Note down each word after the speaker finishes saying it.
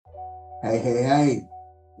Hey.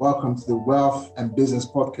 Welcome to the Wealth and Business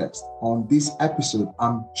Podcast. On this episode,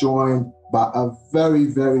 I'm joined by a very,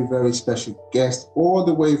 very, very special guest all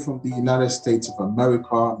the way from the United States of America,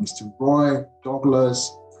 Mr. Rory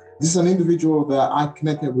Douglas. This is an individual that I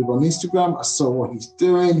connected with on Instagram. I saw what he's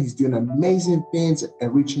doing. He's doing amazing things,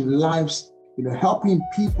 enriching lives, helping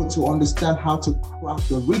people to understand how to crack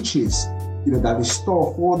the riches, that is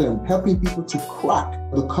stored for them, helping people to crack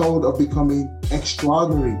the code of becoming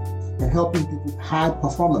extraordinary and helping people high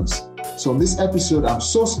performance. So in this episode, I'm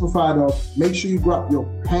so super fired up. Make sure you grab your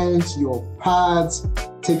pens, your pads,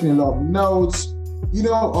 taking a lot of notes.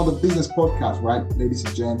 On the business podcast, right, ladies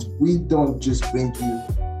and gents, we don't just bring you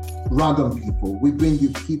random people. We bring you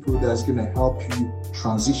people that's going to help you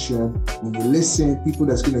transition when you listen, people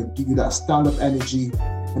that's going to give you that stand-up energy,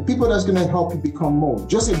 and people that's going to help you become more.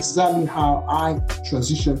 Just exactly how I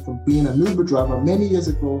transitioned from being an Uber driver many years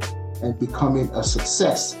ago and becoming a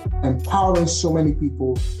success, empowering so many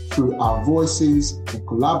people through our voices and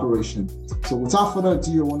collaboration. So without further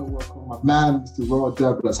ado, I want to welcome my man, Mr. Rory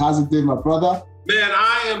Douglas. How's it doing, my brother? Man,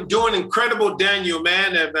 I am doing incredible, Daniel,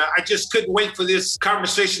 man. And I just couldn't wait for this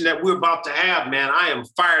conversation that we're about to have, man. I am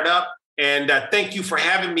fired up, and thank you for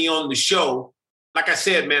having me on the show. Like I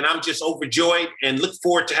said, man, I'm just overjoyed and look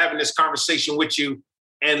forward to having this conversation with you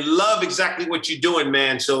and love exactly what you're doing,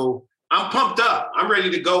 man. So I'm pumped up. I'm ready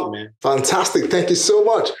to go, man. Fantastic. Thank you so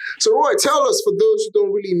much. So, Roy, tell us, for those who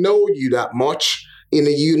don't really know you that much in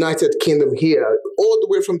the United Kingdom here, all the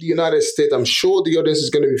way from the United States, I'm sure the audience is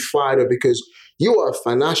going to be fired up because you are a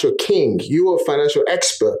financial king. You are a financial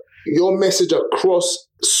expert. Your message across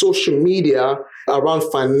social media around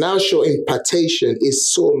financial impartation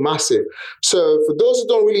is so massive. So for those who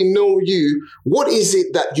don't really know you, what is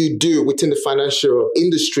it that you do within the financial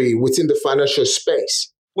industry, within the financial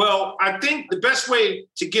space? Well, I think the best way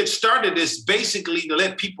to get started is basically to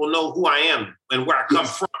let people know who I am and where I come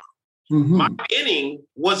from. Mm-hmm. My beginning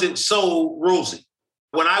wasn't so rosy.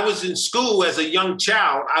 When I was in school as a young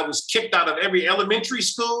child, I was kicked out of every elementary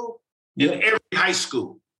school and every high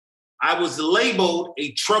school. I was labeled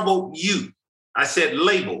a troubled youth. I said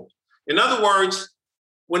labeled. In other words,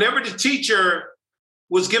 whenever the teacher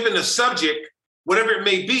was given a subject, whatever it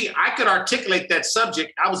may be, I could articulate that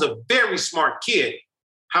subject. I was a very smart kid.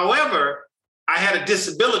 However, I had a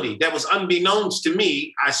disability that was unbeknownst to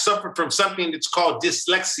me. I suffered from something that's called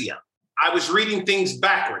dyslexia. I was reading things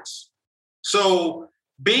backwards. So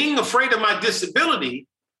being afraid of my disability,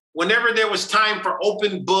 whenever there was time for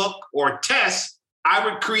open book or tests, I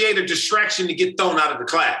would create a distraction to get thrown out of the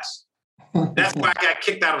class. That's why I got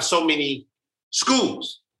kicked out of so many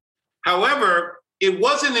schools. However, it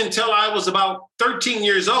wasn't until I was about 13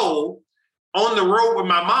 years old on the road with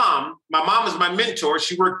my mom. My mom is my mentor.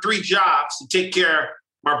 She worked 3 jobs to take care of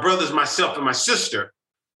my brothers, myself, and my sister.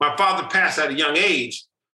 My father passed at a young age.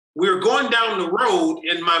 We were going down the road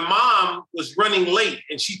and my mom was running late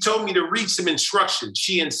and she told me to read some instructions.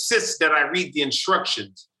 She insists that I read the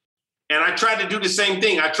instructions. And I tried to do the same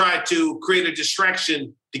thing. I tried to create a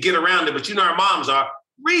distraction to get around it. But you know how moms are.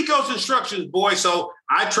 Read those instructions, boy. So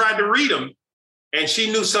I tried to read them and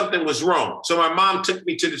she knew something was wrong. So my mom took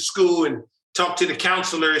me to the school and talked to the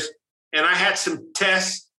counselors. And I had some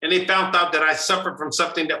tests and they found out that I suffered from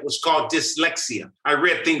something that was called dyslexia. I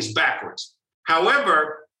read things backwards.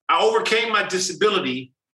 However, I overcame my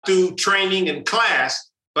disability through training and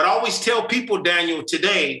class. But I always tell people, Daniel,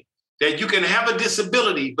 today, that you can have a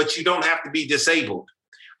disability, but you don't have to be disabled.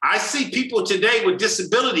 I see people today with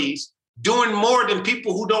disabilities doing more than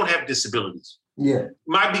people who don't have disabilities. Yeah.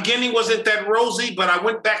 My beginning wasn't that rosy, but I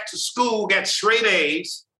went back to school, got straight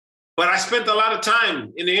A's, but I spent a lot of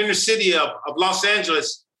time in the inner city of Los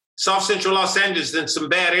Angeles, South Central Los Angeles, in some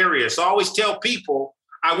bad areas. So I always tell people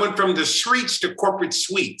I went from the streets to corporate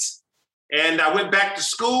suites. And I went back to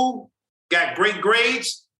school, got great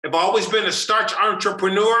grades. I've always been a starch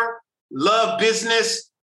entrepreneur. Love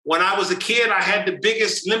business. When I was a kid, I had the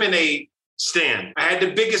biggest lemonade stand. I had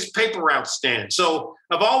the biggest paper route stand. So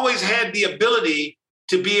I've always had the ability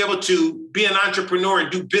to be able to be an entrepreneur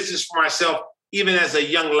and do business for myself, even as a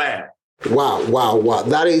young lad. Wow.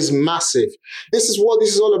 That is massive. This is what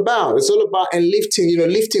this is all about. It's all about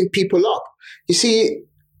lifting people up. You see,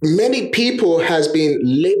 many people has been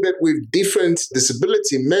labeled with different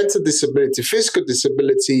disability, mental disability, physical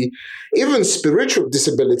disability, even spiritual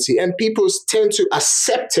disability, and people tend to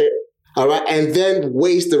accept it all right, and then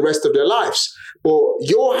waste the rest of their lives. But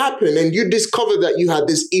you happened and you discovered that you had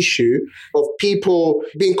this issue of people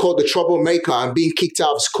being called the troublemaker and being kicked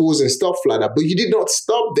out of schools and stuff like that. But you did not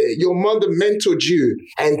stop there. Your mother mentored you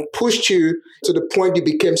and pushed you to the point you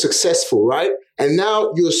became successful, right? And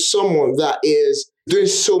now you're someone that is doing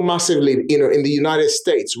so massively, in the United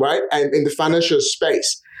States, right? And in the financial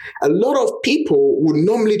space. A lot of people would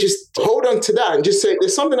normally just hold on to that and just say,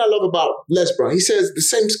 there's something I love about Les Brown. He says the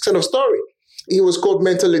same kind of story. He was called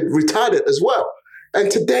mentally retarded as well.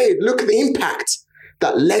 And today, look at the impact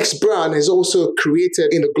that Lex Brown has also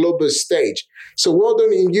created in the global stage. So well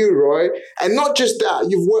done in you, Roy. And not just that,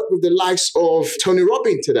 you've worked with the likes of Tony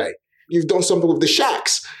Robbins today. You've done something with the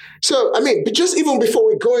Shaqs. So, but just even before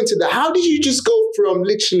we go into that, how did you just go from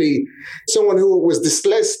literally someone who was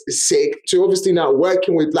dyslexic to obviously now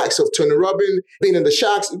working with likes of Tony Robbins, being in the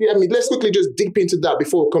Shaqs? Let's quickly just dip into that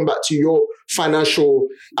before we come back to your financial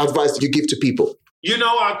advice that you give to people.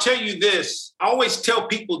 I'll tell you this. I always tell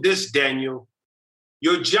people this, Daniel.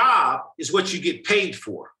 Your job is what you get paid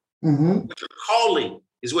for. Mm-hmm. Your calling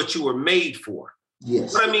is what you were made for.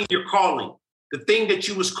 Yes. What I mean, your calling. The thing that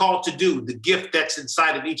you was called to do, the gift that's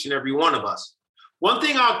inside of each and every one of us. One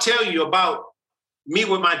thing I'll tell you about me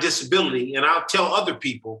with my disability, and I'll tell other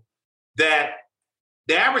people, that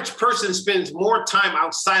the average person spends more time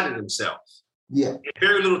outside of themselves. Yeah. And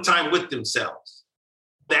very little time with themselves.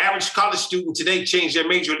 The average college student today changed their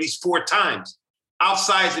major at least 4 times.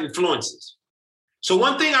 Outside influences. So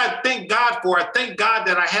one thing I thank God for, I thank God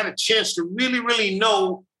that I had a chance to really, really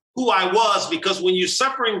know who I was, because when you're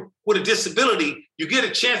suffering with a disability, you get a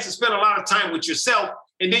chance to spend a lot of time with yourself,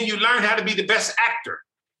 and then you learn how to be the best actor.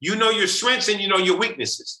 You know your strengths and you know your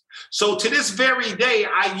weaknesses. So to this very day,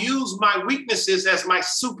 I use my weaknesses as my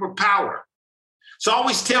superpower. So I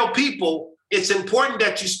always tell people it's important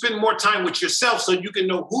that you spend more time with yourself so you can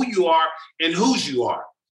know who you are and whose you are.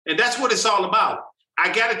 And that's what it's all about.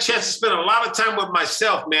 I got a chance to spend a lot of time with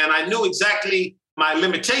myself, man. I knew exactly my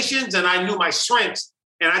limitations and I knew my strengths.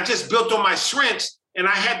 And I just built on my strengths, and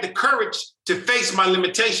I had the courage to face my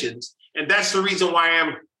limitations. And that's the reason why I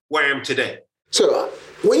am where I am today. So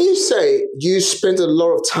when you say you spent a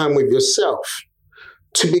lot of time with yourself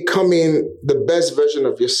to becoming the best version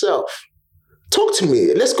of yourself, talk to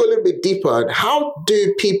me. Let's go a little bit deeper. How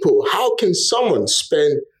can someone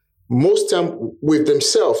spend most time with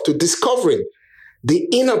themselves to discovering the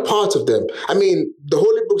inner part of them? The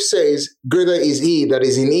Holy Book says, greater is he that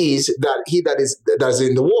is in than he that is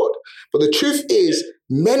in the world. But the truth is,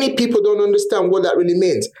 many people don't understand what that really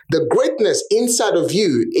means. The greatness inside of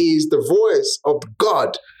you is the voice of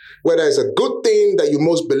God, whether it's a good thing that you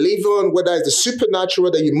most believe on, whether it's the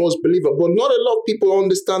supernatural that you most believe on. But not a lot of people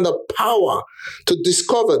understand the power to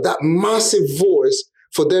discover that massive voice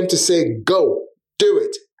for them to say, go, do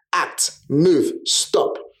it, act, move,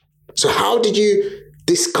 stop. So how did you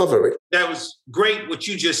discover it? That was great what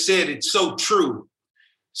you just said. It's so true.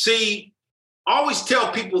 See, I always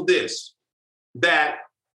tell people this, that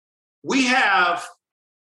we have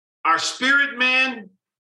our spirit man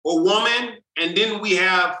or woman, and then we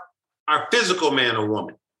have our physical man or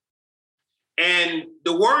woman. And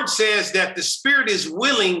the word says that the spirit is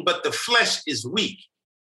willing, but the flesh is weak.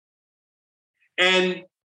 And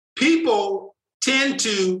people tend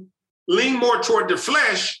to lean more toward the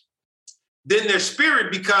flesh than their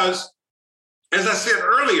spirit, because, as I said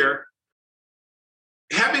earlier,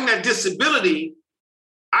 having that disability,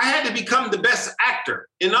 I had to become the best actor.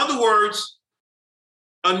 In other words,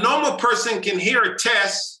 a normal person can hear a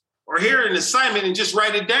test or hear an assignment and just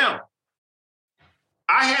write it down.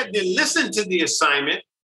 I had to listen to the assignment,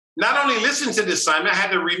 not only listen to the assignment, I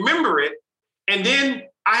had to remember it, and then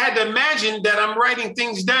I had to imagine that I'm writing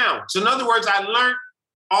things down. So in other words, I learned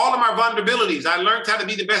all of my vulnerabilities. I learned how to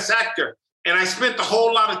be the best actor. And I spent a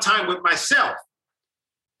whole lot of time with myself.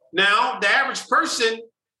 Now, the average person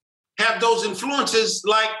have those influences,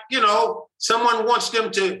 like, someone wants them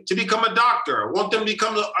to become a doctor, or want them to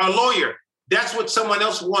become a lawyer. That's what someone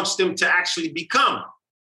else wants them to actually become.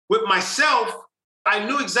 With myself, I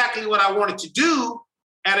knew exactly what I wanted to do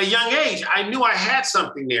at a young age. I knew I had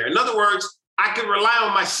something there. In other words, I could rely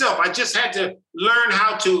on myself. I just had to learn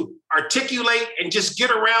how to articulate and just get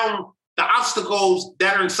around the obstacles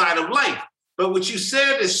that are inside of life. But what you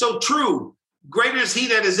said is so true. Greater is he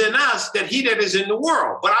that is in us than he that is in the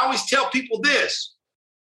world. But I always tell people this.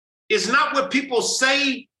 It's not what people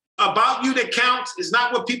say about you that counts. It's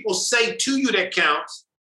not what people say to you that counts.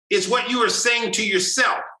 It's what you are saying to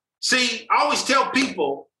yourself. See, I always tell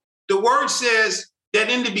people, the word says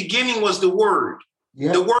that in the beginning was the word.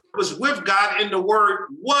 Yeah. The word was with God and the word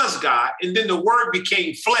was God. And then the word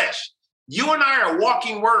became flesh. You and I are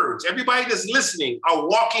walking words. Everybody that's listening are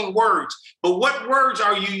walking words. But what words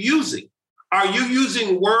are you using? Are you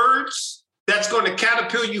using words that's going to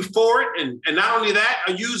catapult you forward? And not only that,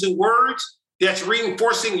 are you using words that's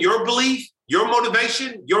reinforcing your belief, your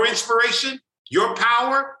motivation, your inspiration, your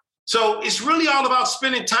power? So it's really all about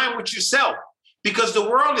spending time with yourself, because the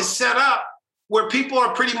world is set up where people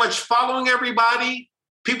are pretty much following everybody.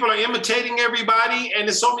 People are imitating everybody. And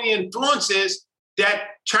there's so many influences that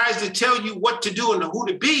tries to tell you what to do and who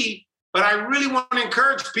to be. But I really want to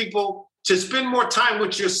encourage people to spend more time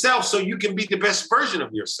with yourself so you can be the best version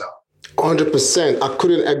of yourself. 100%. I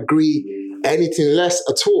couldn't agree anything less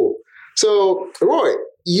at all. So, Roy,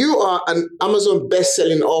 you are an Amazon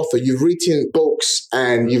best-selling author. You've written books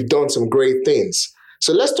and you've done some great things.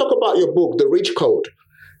 So let's talk about your book, The Rich Code.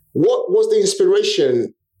 What was the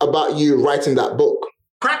inspiration about you writing that book?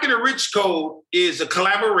 Cracking the Rich Code is a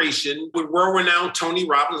collaboration with world-renowned Tony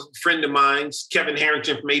Robbins, a friend of mine, Kevin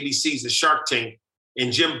Harrington from ABC's The Shark Tank,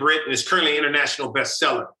 and Jim Britt, and is currently an international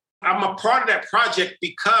bestseller. I'm a part of that project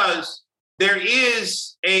because there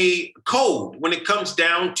is a code when it comes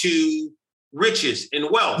down to riches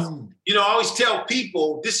and wealth. You know, I always tell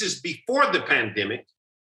people, this is before the pandemic,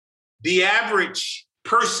 the average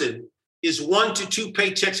person is 1 to 2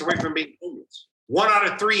 paychecks away from being homeless, 1 out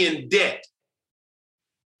of 3 in debt.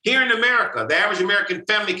 Here in America, the average American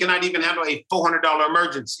family cannot even handle a $400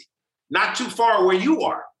 emergency, not too far where you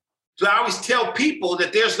are. So I always tell people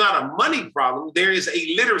that there's not a money problem, there is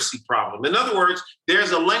a literacy problem. In other words, there's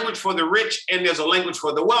a language for the rich and there's a language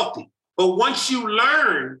for the wealthy. But once you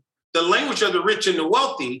learn the language of the rich and the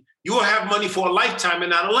wealthy, you will have money for a lifetime and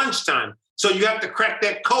not a lunchtime. So you have to crack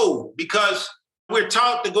that code, because we're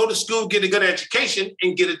taught to go to school, get a good education,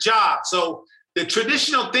 and get a job. So the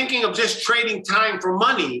traditional thinking of just trading time for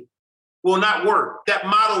money will not work. That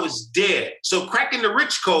model is dead. So cracking the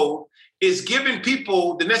rich code is giving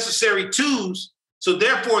people the necessary tools so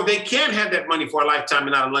therefore they can have that money for a lifetime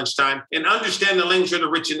and not a lunchtime, and understand the language of the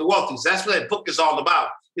rich and the wealthy. So that's what that book is all about.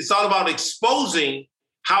 It's all about exposing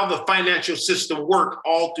how the financial system works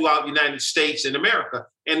all throughout the United States and America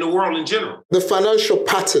and the world in general. The financial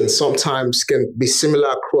patterns sometimes can be similar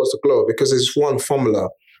across the globe because it's one formula.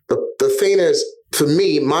 The thing is, for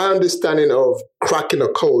me, my understanding of cracking a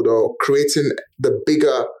code or creating the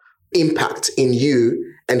bigger impact in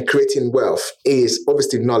you and creating wealth is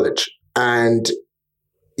obviously knowledge. And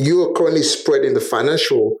you are currently spreading the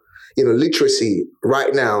financial, literacy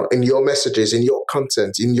right now in your messages, in your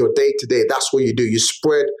content, in your day-to-day. That's what you do. You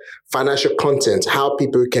spread financial content, how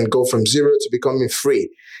people can go from zero to becoming free.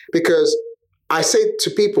 Because I say to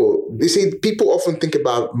people, people often think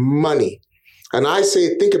about money. And I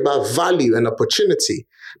say, think about value and opportunity,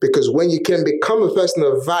 because when you can become a person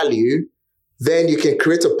of value, then you can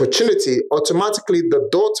create opportunity. Automatically, the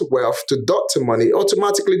door to wealth, to door to money,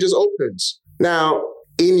 automatically just opens. Now,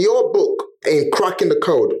 in your book, in Cracking the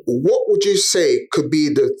Code, what would you say could be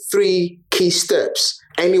the 3 key steps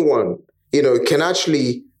anyone, can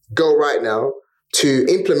actually go right now to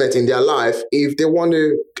implement in their life if they want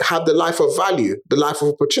to have the life of value, the life of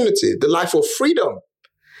opportunity, the life of freedom,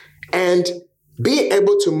 and being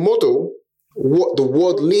able to model what the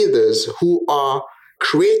world leaders who are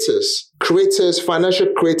creators, financial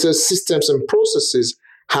creators, systems and processes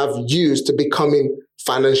have used to becoming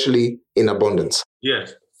financially in abundance?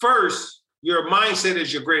 Yes. First, your mindset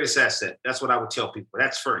is your greatest asset. That's what I would tell people.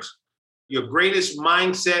 That's first. Your greatest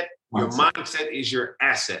mindset, your mindset is your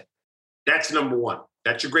asset. That's number one.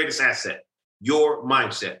 That's your greatest asset, your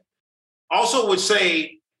mindset. Also would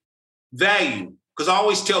say value. Because I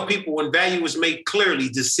always tell people, when value is made clearly,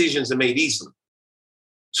 decisions are made easily.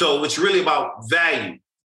 So it's really about value.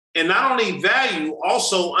 And not only value,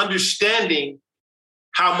 also understanding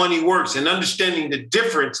how money works and understanding the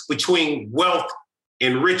difference between wealth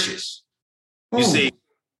and riches. You see,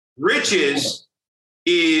 riches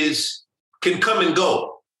can come and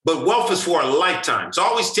go, but wealth is for a lifetime. So I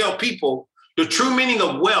always tell people the true meaning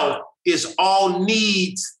of wealth is all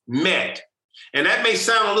needs met. And that may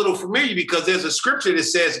sound a little familiar because there's a scripture that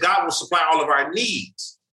says God will supply all of our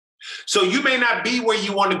needs. So you may not be where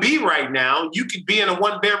you want to be right now. You could be in a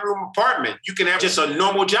 1-bedroom apartment. You can have just a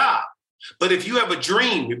normal job. But if you have a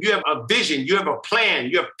dream, if you have a vision, you have a plan,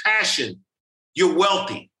 you have passion, you're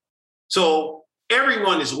wealthy. So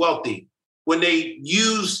everyone is wealthy when they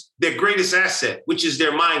use their greatest asset, which is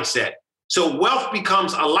their mindset. So wealth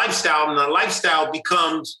becomes a lifestyle, and a lifestyle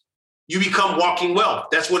you become walking wealth.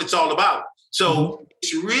 That's what it's all about. So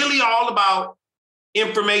it's really all about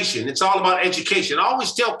information. It's all about education. I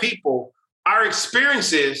always tell people our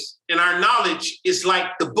experiences and our knowledge is like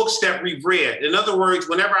the books that we've read. In other words,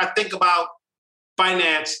 whenever I think about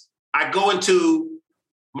finance, I go into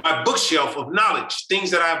my bookshelf of knowledge,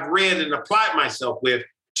 things that I've read and applied myself with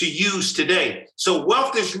to use today. So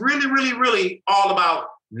wealth is really, really, really all about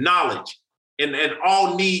knowledge and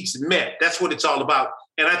all needs met. That's what it's all about.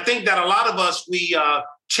 And I think that a lot of us, we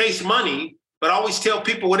chase money, but I always tell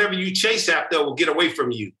people whatever you chase after will get away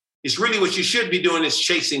from you. It's really what you should be doing is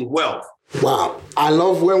chasing wealth. Wow. I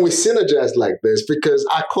love when we synergize like this because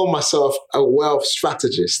I call myself a wealth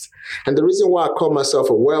strategist. And the reason why I call myself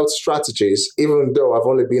a wealth strategist, even though I've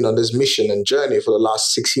only been on this mission and journey for the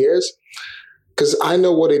last 6 years, because I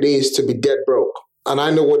know what it is to be dead broke. And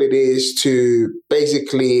I know what it is to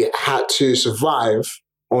basically have to survive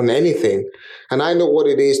on anything. And I know what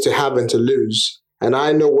it is to have and to lose. And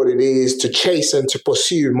I know what it is to chase and to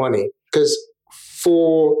pursue money. Because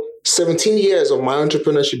for 17 years of my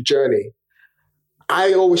entrepreneurship journey,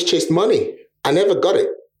 I always chased money. I never got it.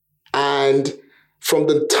 And from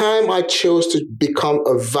the time I chose to become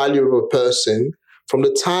a valuable person, from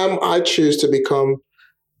the time I chose to become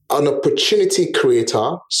an opportunity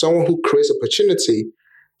creator, someone who creates opportunity,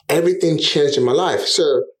 everything changed in my life.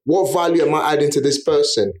 So what value am I adding to this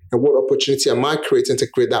person? And what opportunity am I creating to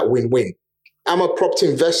create that win-win? I'm a property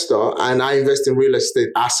investor and I invest in real estate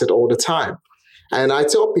asset all the time. And I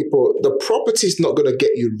tell people the property is not going to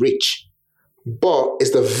get you rich, but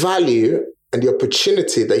it's the value and the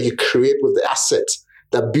opportunity that you create with the asset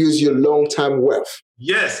that builds you long-term wealth.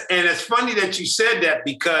 Yes. And it's funny that you said that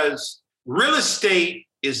because real estate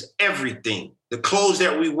is everything. The clothes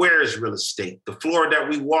that we wear is real estate. The floor that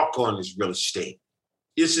we walk on is real estate.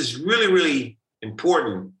 This is really, really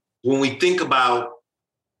important when we think about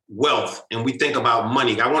wealth and we think about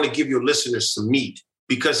money. I want to give your listeners some meat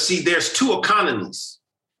because, see, there's two economies.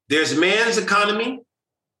 There's man's economy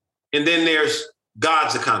and then there's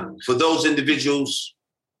God's economy for those individuals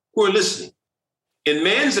who are listening. In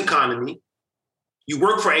man's economy, you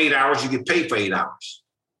work for 8 hours, you get paid for 8 hours.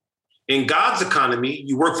 In God's economy,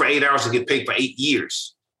 you work for 8 hours and get paid for 8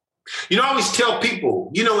 years. You know, I always tell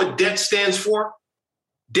people, you know what debt stands for?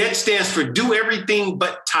 Debt stands for do everything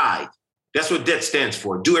but tithe. That's what debt stands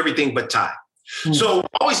for, do everything but tithe. Mm-hmm. So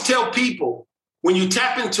I always tell people, when you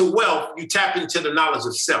tap into wealth, you tap into the knowledge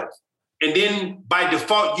of self. And then by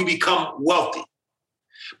default, you become wealthy.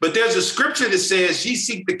 But there's a scripture that says, ye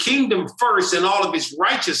seek the kingdom first and all of its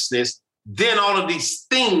righteousness, then all of these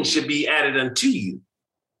things should be added unto you.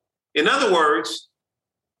 In other words,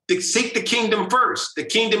 seek the kingdom first. The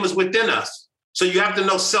kingdom is within us. So you have to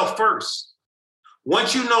know self first.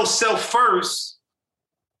 Once you know self first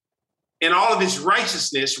and all of its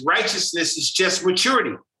righteousness, righteousness is just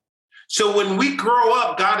maturity. So when we grow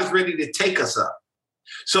up, God is ready to take us up.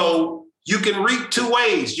 So you can reap two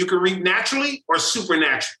ways. You can reap naturally or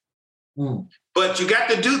supernaturally. But you got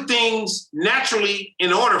to do things naturally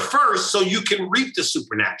in order first so you can reap the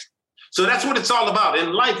supernatural. So that's what it's all about.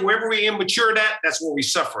 In life, wherever we're immature at, that's where we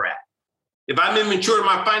suffer at. If I'm immature in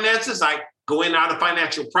my finances, I go in and out of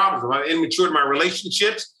financial problems. If I'm immature in my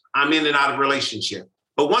relationships, I'm in and out of relationship.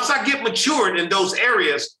 But once I get matured in those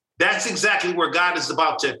areas, that's exactly where God is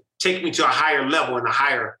about to take me to a higher level and a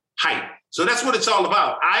higher height. So that's what it's all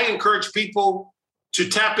about. I encourage people to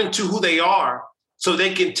tap into who they are so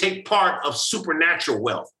they can take part of supernatural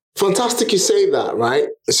wealth. Fantastic you say that, right?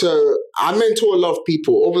 So I mentor a lot of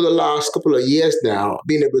people over the last couple of years now,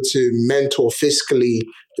 being able to mentor fiscally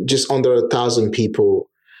just under 1,000 people.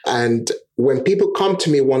 And when people come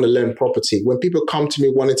to me want to learn property, when people come to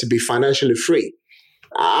me wanting to be financially free,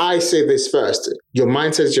 I say this first, your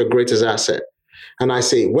mindset is your greatest asset. And I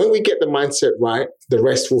say, when we get the mindset right, the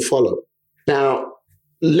rest will follow. Now,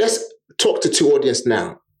 let's talk to two audiences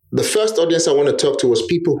now. The first audience I want to talk to was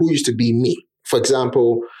people who used to be me. For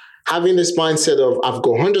example, having this mindset of I've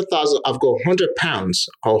got 100,000, I've got 100 pounds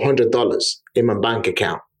or $100 in my bank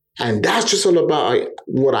account. And that's just all about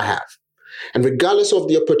what I have. And regardless of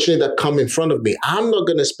the opportunity that come in front of me, I'm not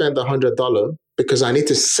going to spend the $100 because I need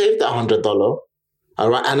to save that $100. All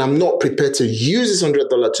right. And I'm not prepared to use this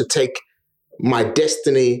 $100 to take my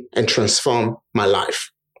destiny and transform my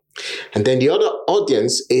life. And then the other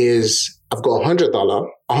audience is I've got $100,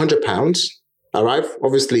 100 pounds. All right.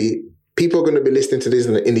 Obviously, people are going to be listening to this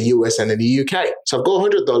in the US and in the UK. So I've got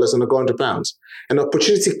 $100 and I've got 100 pounds. An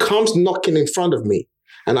opportunity comes knocking in front of me.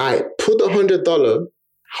 And I put the $100,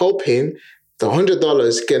 hoping the $100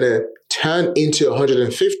 is going to turn into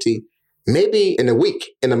 150, maybe in a week,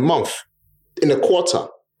 in a month, in a quarter,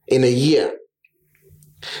 in a year.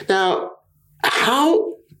 Now,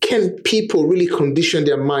 how can people really condition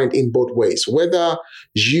their mind in both ways? Whether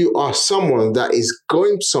you are someone that is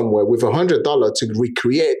going somewhere with $100 to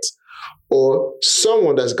recreate, or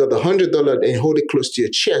someone that's got the $100 and hold it close to your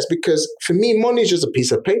chest? Because for me, money is just a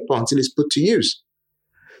piece of paper until it's put to use.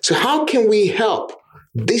 So how can we help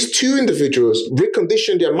these two individuals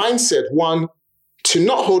recondition their mindset, one, to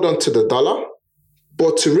not hold on to the dollar,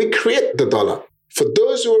 but to recreate the dollar? For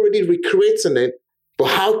those who are already recreating it, but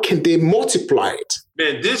how can they multiply it?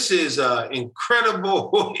 Man, this is an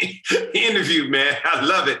incredible interview, man. I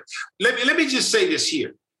love it. Let me just say this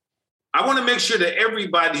here. I want to make sure that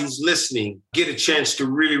everybody who's listening get a chance to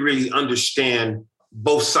really, really understand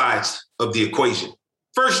both sides of the equation.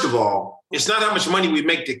 First of all, it's not how much money we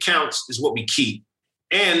make that counts, is what we keep.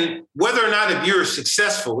 And whether or not if you're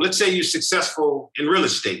successful, let's say you're successful in real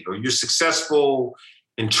estate, or you're successful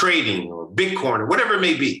in trading or Bitcoin or whatever it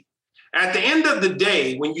may be. At the end of the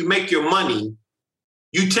day, when you make your money,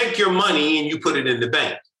 you take your money and you put it in the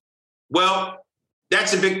bank. Well,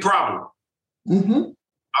 that's a big problem. Mm-hmm.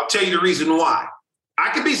 I'll tell you the reason why. I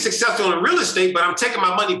could be successful in real estate, but I'm taking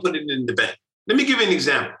my money, putting it in the bank. Let me give you an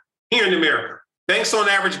example. Here in America, banks on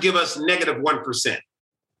average give us negative 1%.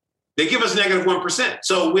 They give us negative 1%.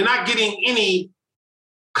 So we're not getting any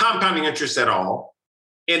compounding interest at all.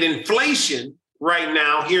 And inflation right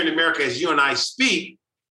now here in America, as you and I speak,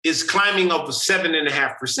 is climbing over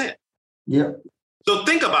 7.5%. Yeah. So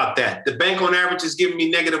think about that. The bank on average is giving me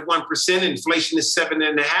negative 1%. Inflation is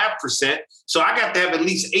 7.5%. So I got to have at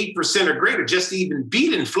least 8% or greater just to even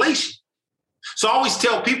beat inflation. So I always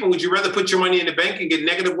tell people, would you rather put your money in the bank and get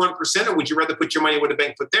negative 1%, or would you rather put your money where the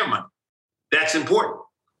bank put their money? That's important.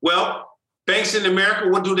 Well, banks in America,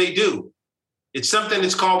 what do? It's something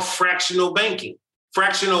that's called fractional banking.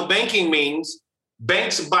 Fractional banking means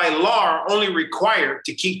banks by law are only required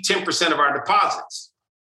to keep 10% of our deposits.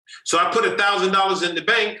 So I put $1,000 in the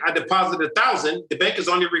bank, I deposit $1,000, the bank is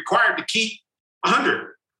only required to keep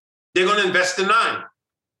 100. They're going to invest the 9.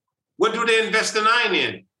 What do they invest the 9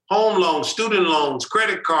 in? Home loans, student loans,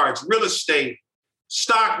 credit cards, real estate,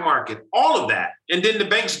 stock market, all of that. And then the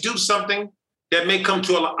banks do something that may come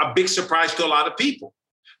to a big surprise to a lot of people.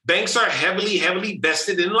 Banks are heavily, heavily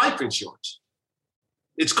vested in life insurance.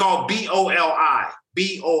 It's called BOLI,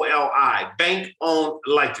 bank-owned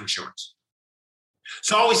life insurance.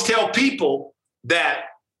 So I always tell people that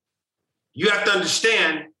you have to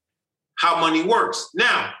understand how money works.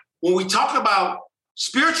 Now, when we talk about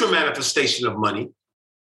spiritual manifestation of money,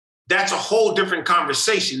 that's a whole different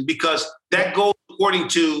conversation, because that goes according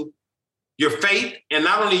to your faith, and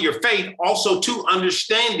not only your faith, also to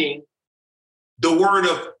understanding the word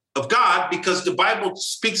of God, because the Bible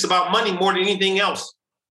speaks about money more than anything else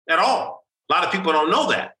at all. A lot of people don't know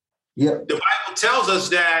that. Yeah. The Bible tells us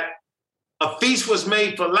that a feast was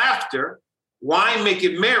made for laughter, wine make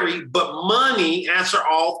it merry, but money answer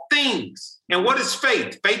all things. And what is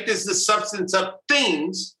faith? Faith is the substance of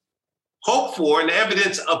things hoped for and the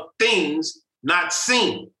evidence of things not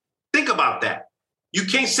seen. Think about that. You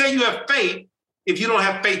can't say you have faith if you don't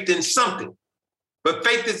have faith in something. But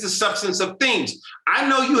faith is the substance of things. I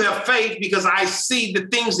know you have faith because I see the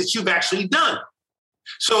things that you've actually done.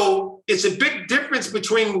 So it's a big difference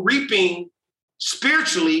between reaping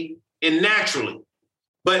spiritually and naturally.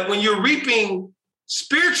 But when you're reaping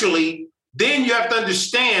spiritually, then you have to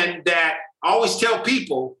understand that I always tell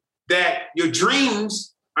people that your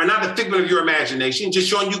dreams are not a figment of your imagination, just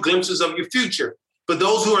showing you glimpses of your future. For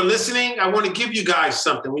those who are listening, I want to give you guys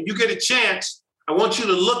something. When you get a chance, I want you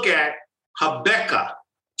to look at Habakkuk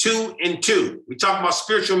 2:2. We talk about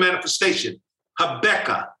spiritual manifestation.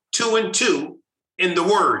 Habakkuk 2:2 in the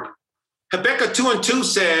word. Habakkuk 2:2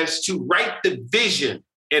 says to write the vision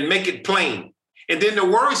and make it plain. And then the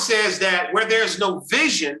word says that where there's no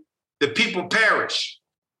vision, the people perish.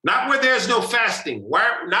 Not where there's no fasting,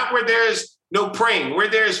 not where there's no praying, where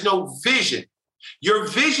there's no vision. Your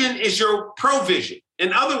vision is your provision.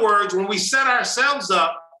 In other words, when we set ourselves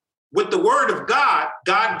up with the word of God,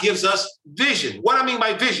 God gives us vision. What I mean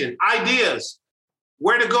by vision, ideas,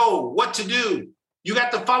 where to go, what to do. You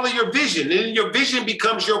got to follow your vision, and your vision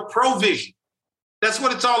becomes your provision. That's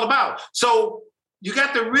what it's all about. So you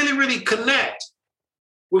got to really, really connect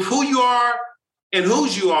with who you are and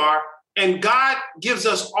whose you are. And God gives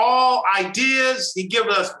us all ideas. He gives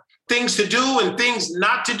us things to do and things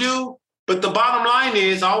not to do. But the bottom line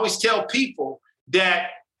is, I always tell people that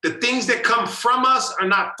the things that come from us are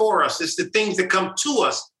not for us. It's the things that come to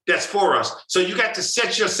us that's for us. So you got to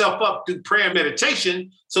set yourself up through prayer and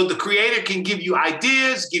meditation so the Creator can give you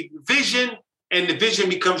ideas, give you vision, and the vision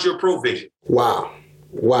becomes your provision. Wow.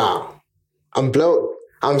 I'm blown.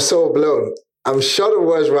 I'm so blown. I'm short of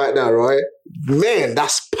words right now, Roy. Man,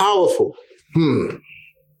 that's powerful.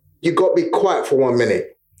 You got me quiet for 1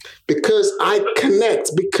 minute. Because I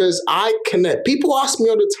connect. People ask me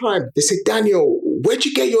all the time, they say, Daniel, where'd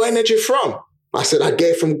you get your energy from? I said, I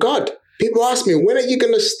get it from God. People ask me, when are you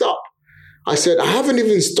going to stop? I said, I haven't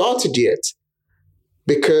even started yet.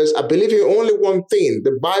 Because I believe in only one thing.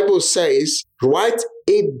 The Bible says, write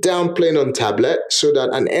it down plain on tablet so that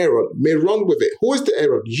an Aaron may run with it. Who is the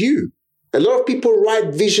Aaron? You. A lot of people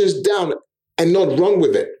write visions down and not run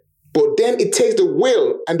with it. But then it takes the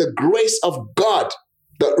will and the grace of God,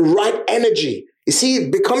 the right energy. You see,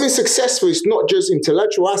 becoming successful is not just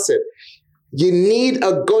intellectual asset. You need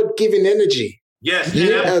a God-given energy. Yes,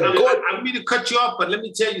 I mean to cut you off, but let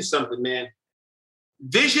me tell you something, man.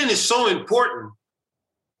 Vision is so important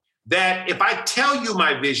that if I tell you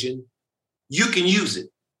my vision, you can use it.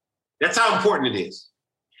 That's how important it is.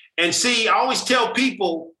 And see, I always tell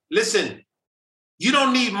people, listen, you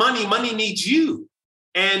don't need money. Money needs you.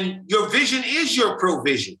 And your vision is your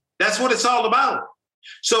provision. That's what it's all about.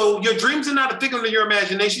 So your dreams are not a figment of your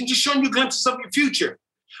imagination, just showing you glimpses of your future.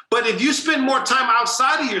 But if you spend more time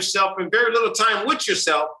outside of yourself and very little time with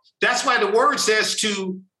yourself, that's why the word says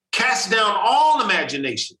to cast down all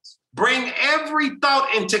imaginations. Bring every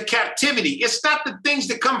thought into captivity. It's not the things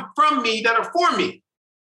that come from me that are for me.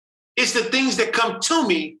 It's the things that come to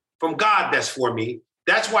me from God that's for me.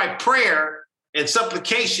 That's why prayer and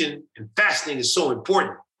supplication and fasting is so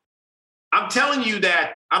important. I'm telling you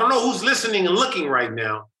that I don't know who's listening and looking right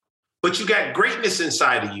now, but you got greatness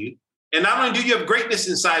inside of you. And not only do you have greatness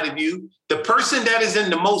inside of you, the person that is in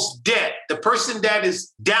the most debt, the person that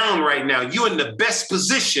is down right now, you're in the best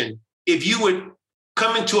position if you would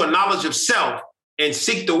come into a knowledge of self and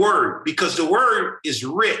seek the word, because the word is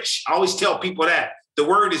rich. I always tell people that the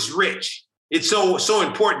word is rich. It's so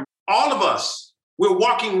important. All of us, we're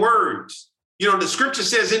walking words. You know, the scripture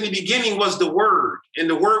says in the beginning was the word, and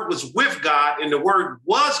the word was with God, and the word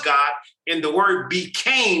was God, and the word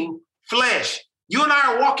became flesh. You and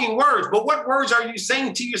I are walking words, but what words are you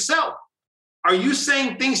saying to yourself? Are you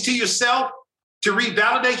saying things to yourself to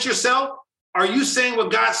revalidate yourself? Are you saying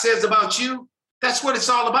what God says about you? That's what it's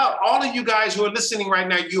all about. All of you guys who are listening right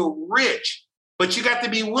now, you're rich, but you got to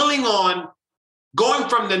be willing on going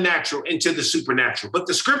from the natural into the supernatural. But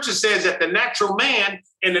the scripture says that the natural man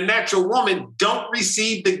and the natural woman don't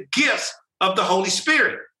receive the gifts of the Holy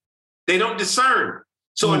Spirit. They don't discern.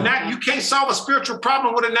 So you can't solve a spiritual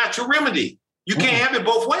problem with a natural remedy. You can't have it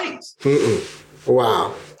both ways.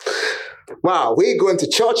 Wow. Wow, we're going to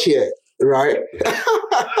church here, right?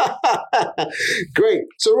 Great.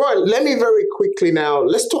 So, Roy, let me very quickly now,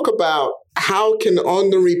 let's talk about how can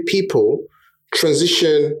ordinary people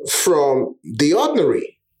transition from the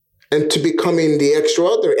ordinary and to becoming the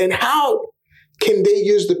extraordinary, and how can they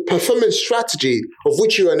use the performance strategy of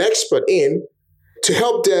which you're an expert in to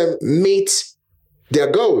help them meet their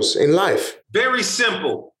goals in life? Very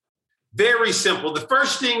simple. Very simple. The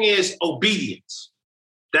first thing is obedience.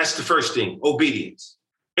 That's the first thing, obedience.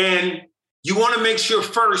 And you want to make sure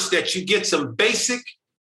first that you get some basic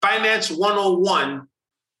finance 101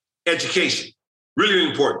 education. Really, really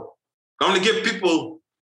important. I want to give people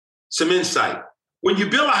some insight. When you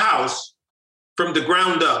build a house from the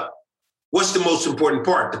ground up, what's the most important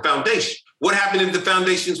part? The foundation. What happens if the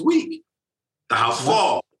foundation's weak? The house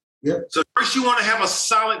falls. Yep. So first you want to have a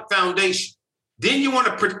solid foundation. Then you want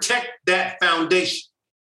to protect that foundation.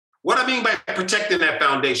 What I mean by protecting that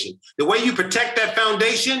foundation, the way you protect that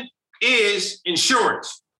foundation is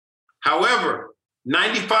insurance. However,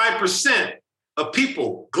 95% of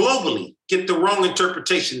people globally get the wrong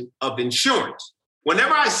interpretation of insurance.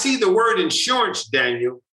 Whenever I see the word insurance,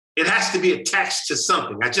 Daniel, it has to be attached to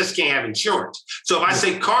something. I just can't have insurance. So if I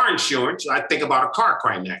say car insurance, I think about a car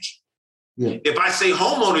quite naturally. Yeah. If I say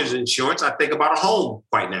homeowners insurance, I think about a home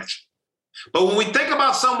quite naturally. But when we think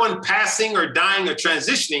about someone passing or dying or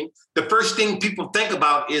transitioning, the first thing people think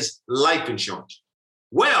about is life insurance.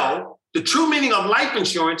 Well, the true meaning of life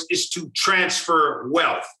insurance is to transfer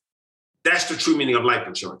wealth. That's the true meaning of life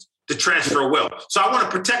insurance, to transfer wealth. So I want to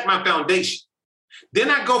protect my foundation. Then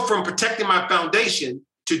I go from protecting my foundation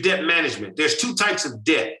to debt management. There's two types of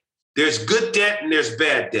debt. There's good debt and there's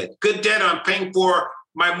bad debt. Good debt, I'm paying for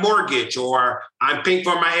my mortgage or I'm paying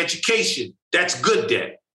for my education. That's good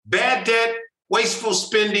debt. Bad debt, wasteful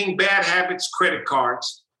spending, bad habits, credit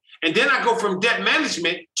cards. And then I go from debt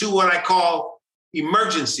management to what I call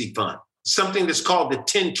emergency fund, something that's called the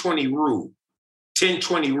 10-20 rule.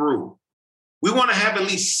 10-20 rule. We want to have at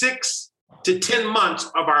least 6 to 10 months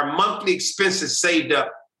of our monthly expenses saved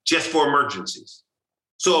up just for emergencies.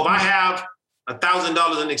 So if I have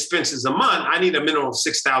 $1,000 in expenses a month, I need a minimum of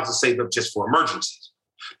 $6,000 saved up just for emergencies.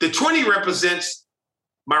 The 20 represents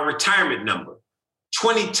my retirement number,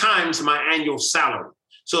 20 times my annual salary.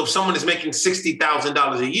 So if someone is making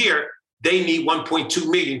 $60,000 a year, they need 1.2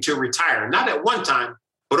 million to retire, not at one time,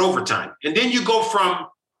 but over time. And then you go from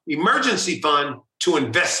emergency fund to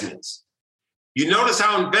investments. You notice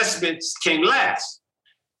how investments can last,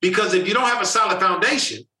 because if you don't have a solid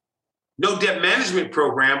foundation, no debt management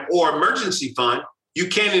program or emergency fund, you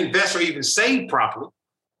can't invest or even save properly.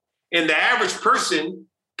 And the average person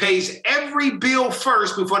pays every bill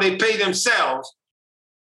first before they pay themselves.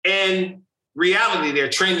 And reality, they're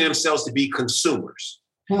training themselves to be consumers.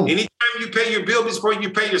 Anytime you pay your bill before you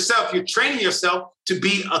pay yourself, you're training yourself to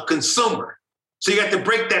be a consumer. So you have to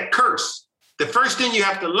break that curse. The first thing you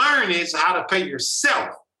have to learn is how to pay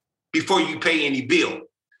yourself before you pay any bill.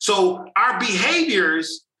 So our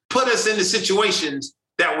behaviors put us in the situations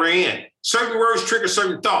that we're in. Certain words trigger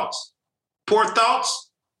certain thoughts. Poor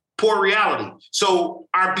thoughts, poor reality. So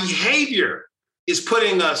our behavior is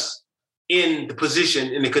putting us in the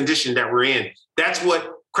position, in the condition that we're in. That's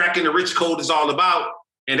what cracking the rich code is all about.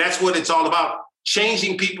 And that's what it's all about.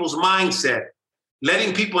 Changing people's mindset,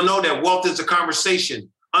 letting people know that wealth is a conversation,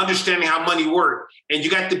 understanding how money works. And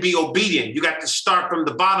you got to be obedient. You got to start from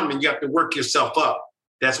the bottom and you have to work yourself up.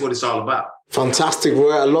 That's what it's all about. Fantastic,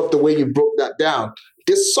 Roy. I love the way you broke that down.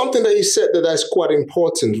 There's something that you said that's quite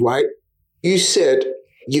important, right? You said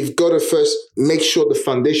you've got to first make sure the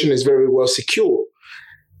foundation is very well secure.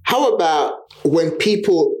 How about when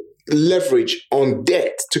people leverage on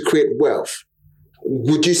debt to create wealth?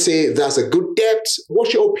 Would you say that's a good debt?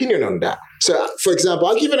 What's your opinion on that? So, for example,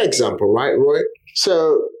 I'll give you an example, right, Roy?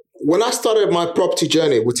 So when I started my property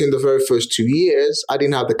journey within the very first 2 years, I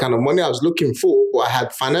didn't have the kind of money I was looking for, but I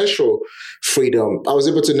had financial freedom. I was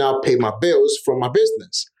able to now pay my bills from my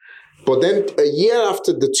business. But then a year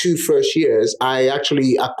after the first 2 years, I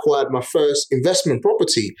actually acquired my first investment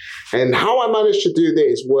property. And how I managed to do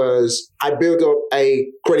this was I built up a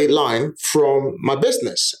credit line from my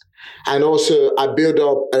business. And also I built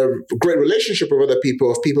up a great relationship with other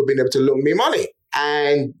people, of people being able to loan me money.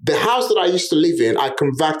 And the house that I used to live in, I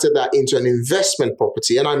converted that into an investment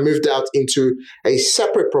property, and I moved out into a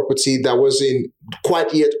separate property that wasn't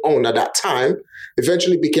quite yet owned at that time,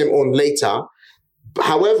 eventually became owned later.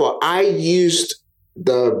 However, I used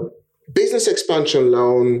the business expansion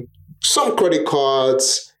loan, some credit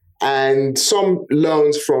cards, and some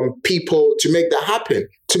loans from people to make that happen.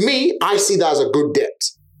 To me, I see that as a good debt.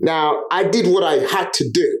 Now, I did what I had to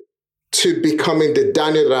do to becoming the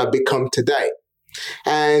Daniel that I've become today.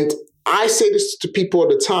 And I say this to people all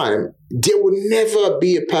the time, there will never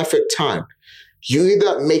be a perfect time. You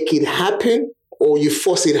either make it happen or you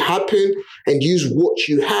force it happen and use what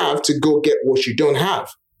you have to go get what you don't have,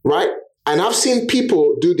 right? And I've seen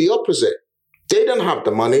people do the opposite. They don't have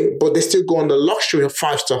the money, but they still go on the luxury of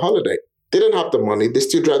 5-star holiday. They don't have the money, they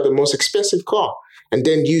still drive the most expensive car and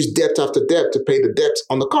then use debt after debt to pay the debt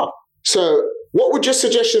on the car. So what would your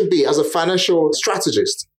suggestion be as a financial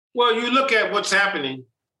strategist? Well, you look at what's happening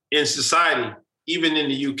in society, even in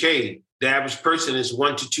the UK, the average person is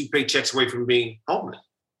 1 to 2 paychecks away from being homeless.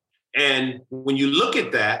 And when you look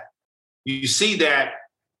at that, you see that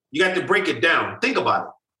you got to break it down. Think about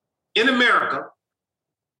it. In America,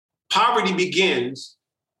 poverty begins,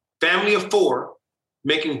 family of 4,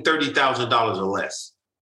 making $30,000 or less.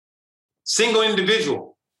 Single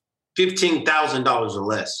individual, $15,000 or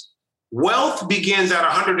less. Wealth begins at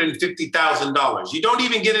 $150,000. You don't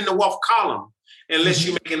even get in the wealth column unless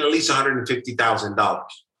you're making at least $150,000.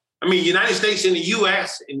 I mean, United States and the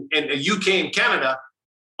US and the UK and Canada,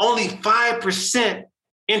 only 5%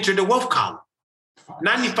 enter the wealth column.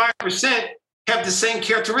 95% have the same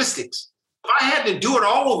characteristics. If I had to do it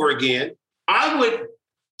all over again, I would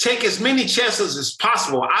take as many chances as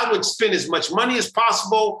possible. I would spend as much money as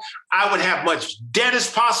possible. I would have much debt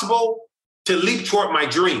as possible to leap toward my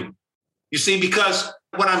dream. You see, because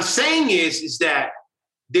what I'm saying is that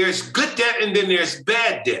there's good debt and then there's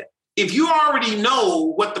bad debt. If you already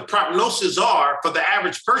know what the prognosis are for the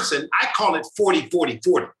average person, I call it 40, 40,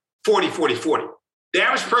 40, 40, 40, 40. The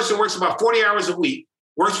average person works about 40 hours a week,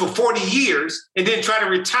 works for 40 years, and then try to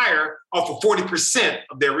retire off of 40%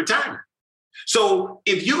 of their retirement. So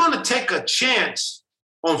if you're going to take a chance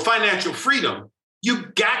on financial freedom, you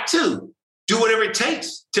got to do whatever it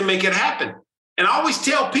takes to make it happen. And I always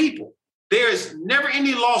tell people, there's never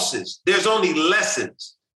any losses. There's only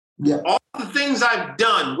lessons. Yeah. All the things I've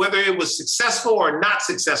done, whether it was successful or not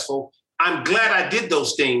successful, I'm glad I did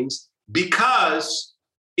those things because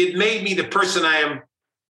it made me the person I am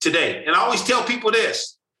today. And I always tell people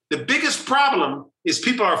this, the biggest problem is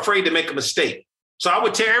people are afraid to make a mistake. So I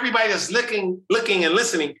would tell everybody that's looking and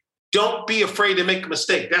listening, don't be afraid to make a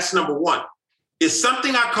mistake. That's number one. It's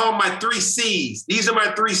something I call my 3 C's. These are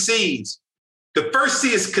my 3 C's. The first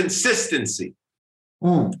C is consistency.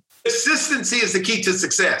 Consistency is the key to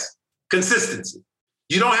success. Consistency.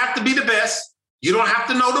 You don't have to be the best. You don't have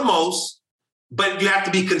to know the most, but you have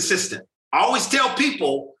to be consistent. I always tell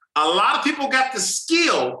people, a lot of people got the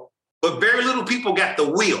skill, but very little people got the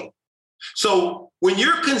will. So when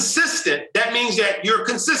you're consistent, that means that you're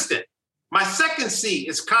consistent. My second C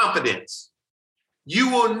is confidence. You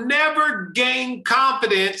will never gain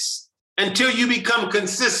confidence until you become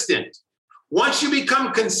consistent. Once you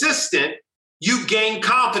become consistent, you gain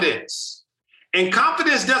confidence. And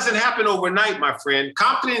confidence doesn't happen overnight, my friend.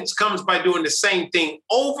 Confidence comes by doing the same thing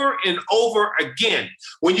over and over again.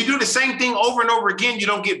 When you do the same thing over and over again, you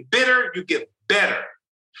don't get bitter, you get better.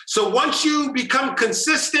 So once you become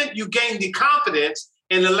consistent, you gain the confidence.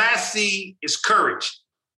 And the last C is courage.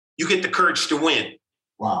 You get the courage to win.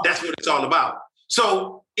 Wow. That's what it's all about.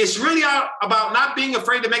 So it's really about not being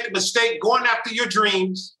afraid to make a mistake, going after your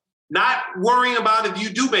dreams, not worrying about if you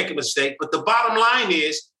do make a mistake. But the bottom line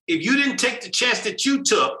is, if you didn't take the chance that you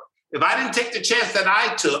took, if I didn't take the chance that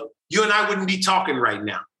I took, you and I wouldn't be talking right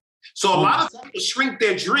now. So a lot of people shrink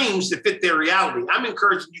their dreams to fit their reality. I'm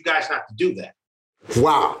encouraging you guys not to do that.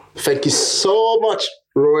 Wow. Thank you so much,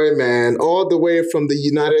 Roy, man. All the way from the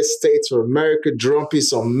United States of America, dropping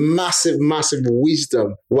some massive, massive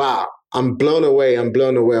wisdom. Wow. I'm blown away.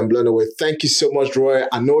 Thank you so much, Roy.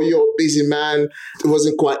 I know you're a busy man. It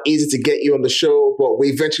wasn't quite easy to get you on the show, but we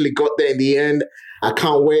eventually got there in the end. I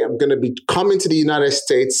can't wait. I'm going to be coming to the United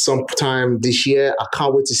States sometime this year. I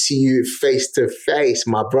can't wait to see you face to face,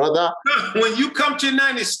 my brother. When you come to the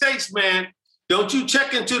United States, man, don't you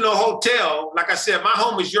check into the hotel. Like I said, my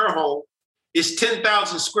home is your home. It's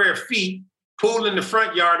 10,000 square feet, pool in the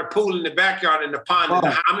front yard, a pool in the backyard, and a pond in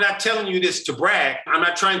the house. I'm not telling you this to brag. I'm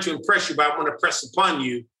not trying to impress you, but I want to press upon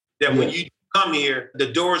you that when you come here,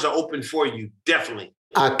 the doors are open for you. Definitely.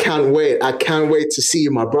 I can't wait. I can't wait to see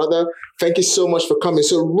you, my brother. Thank you so much for coming.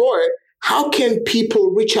 So, Roy, how can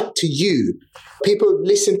people reach out to you? People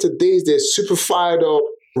listen to this, they're super fired up.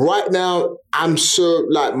 Right now, I'm so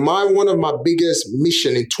one of my biggest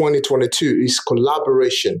mission in 2022 is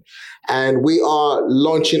collaboration. And we are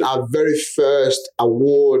launching our very first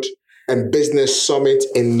award and business summit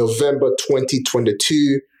in November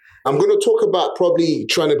 2022. I'm going to talk about probably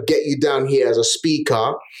trying to get you down here as a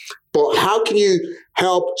speaker, but how can you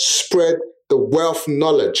help spread the wealth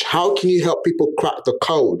knowledge? How can you help people crack the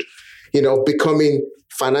code, becoming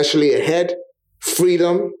financially ahead,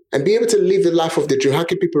 freedom, and be able to live the life of the dream? How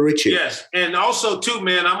can people reach you? Yes. And also too,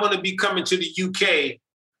 man, I'm going to be coming to the UK.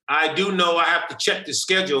 I do know I have to check the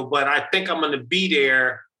schedule, but I think I'm going to be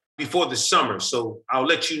there before the summer. So I'll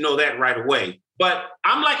let you know that right away. But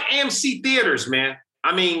I'm like AMC Theaters, man.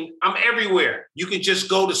 I mean, I'm everywhere. You can just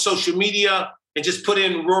go to social media and just put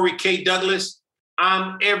in Rory K. Douglas.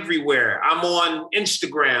 I'm everywhere. I'm on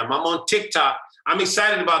Instagram. I'm on TikTok. I'm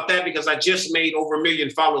excited about that because I just made over 1 million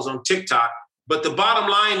followers on TikTok. But the bottom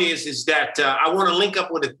line is that I want to link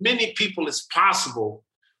up with as many people as possible.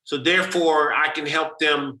 So therefore, I can help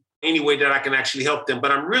them any way that I can actually help them.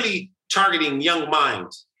 But I'm really targeting young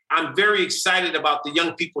minds. I'm very excited about the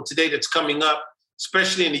young people today that's coming up,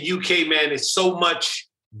 especially in the UK, man. It's so much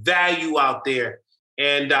value out there.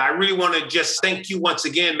 And I really want to just thank you once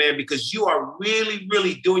again, man, because you are really,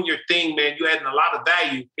 really doing your thing, man. You're adding a lot of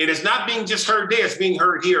value. And it's not being just heard there, it's being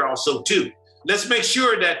heard here also, too. Let's make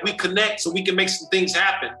sure that we connect so we can make some things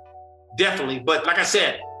happen. Definitely. But like I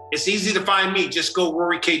said, it's easy to find me. Just go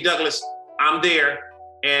Rory K. Douglas. I'm there.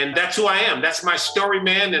 And that's who I am. That's my story,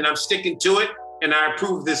 man. And I'm sticking to it. And I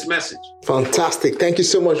approve this message. Fantastic. Thank you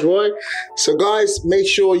so much, Roy. So guys, make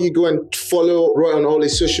sure you go and follow Roy on all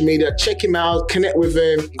his social media. Check him out, connect with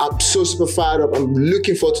him. I'm so super fired up. I'm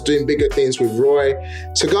looking forward to doing bigger things with Roy.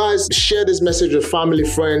 So guys, share this message with family,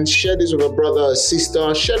 friends. Share this with a brother, a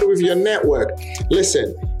sister. Share it with your network.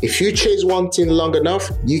 Listen, if you chase one thing long enough,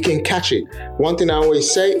 you can catch it. One thing I always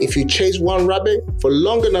say, if you chase one rabbit for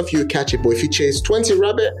long enough, you catch it. But if you chase 20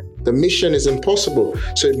 rabbits, the mission is impossible.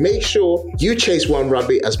 So make sure you chase one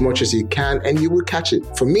rabbit as much as you can and you will catch it.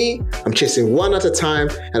 For me, I'm chasing one at a time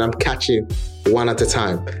and I'm catching one at a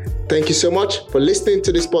time. Thank you so much for listening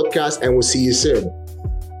to this podcast and we'll see you soon.